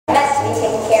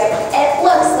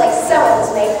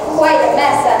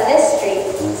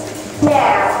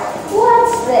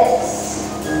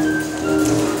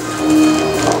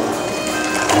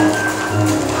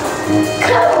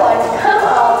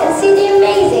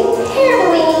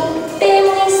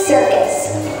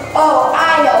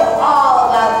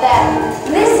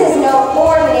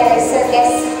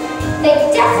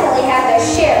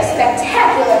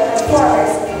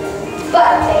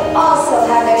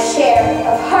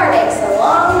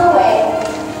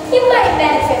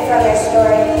their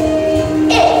story.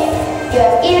 If you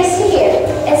have ears to hear,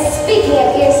 and speaking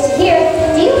of ears to hear,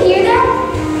 do you hear that?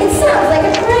 It sounds like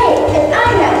a parade. If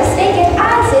I'm not mistaken,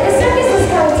 I'd say the circus is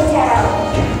coming to town.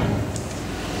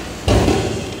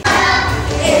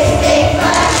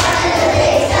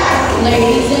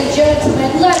 Ladies and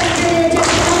gentlemen, let's bring your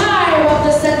attention higher up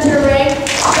the center ring.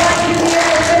 What you hear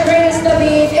is the greatest of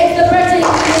these. It's the breathtaking.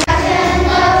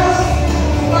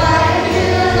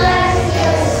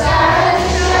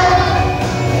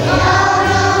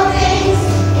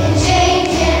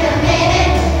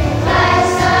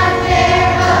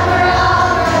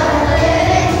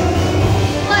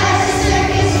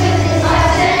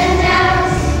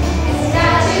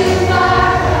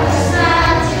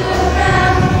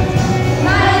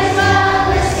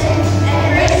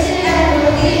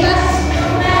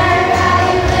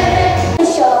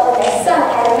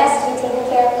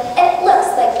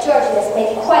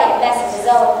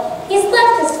 He's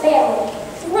left his family,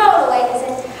 thrown away his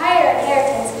entire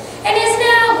inheritance, and is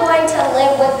now going to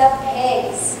live with the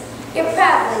pigs. You're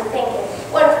probably thinking,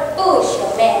 what a foolish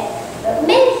young man. But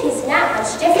maybe he's not much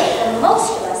different from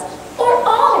most of us, or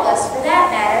all of us for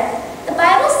that matter. The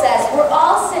Bible says we're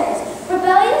all sinners,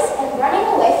 rebellious and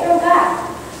running away from God.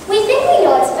 We think we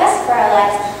know what's best for our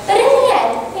lives, but in the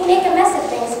end, we make a mess of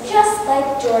things just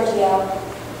like Giorgio.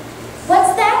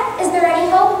 What's that? Is there any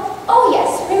hope? Oh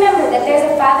yes, remember that there's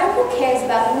a father who cares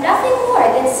about nothing more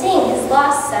than seeing his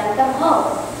lost son come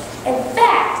home. In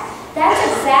fact, that's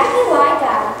exactly why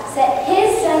God sent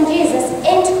his son Jesus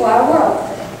into our world,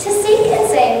 to seek and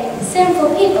save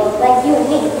sinful people like you and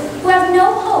me, who have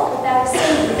no hope without a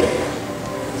Savior.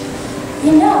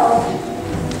 You know,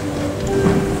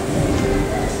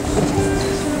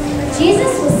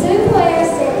 Jesus will sweep away our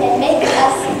sin and make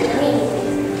us clean.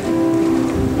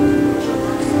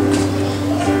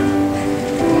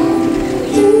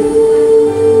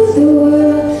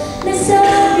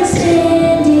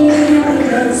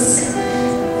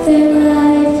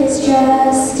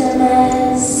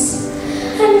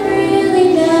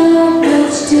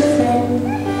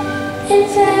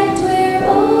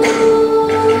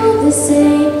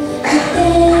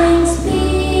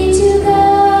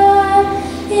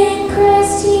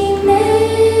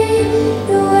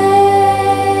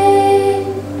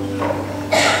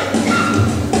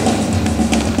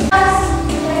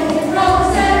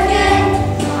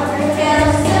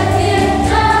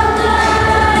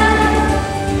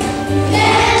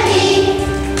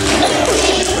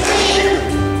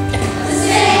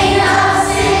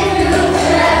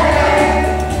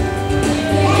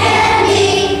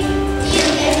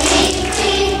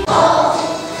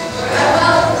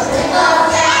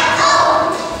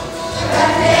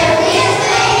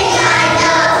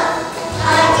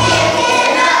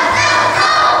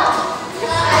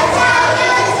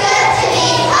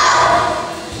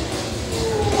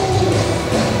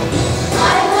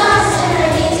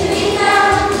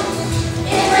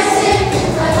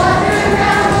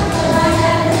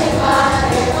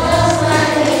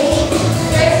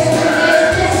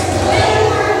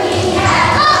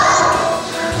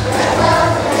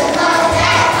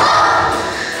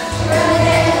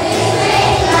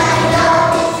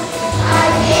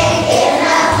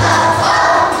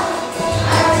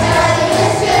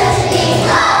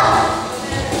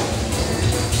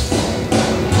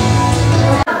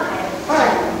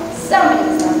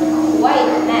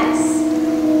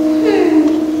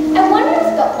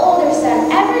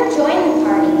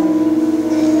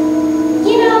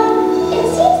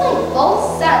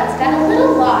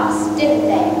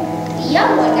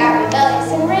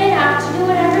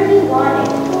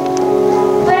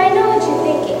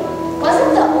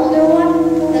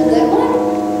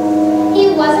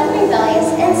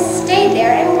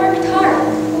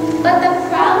 But the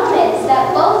problem is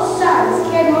that both sons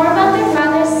cared more about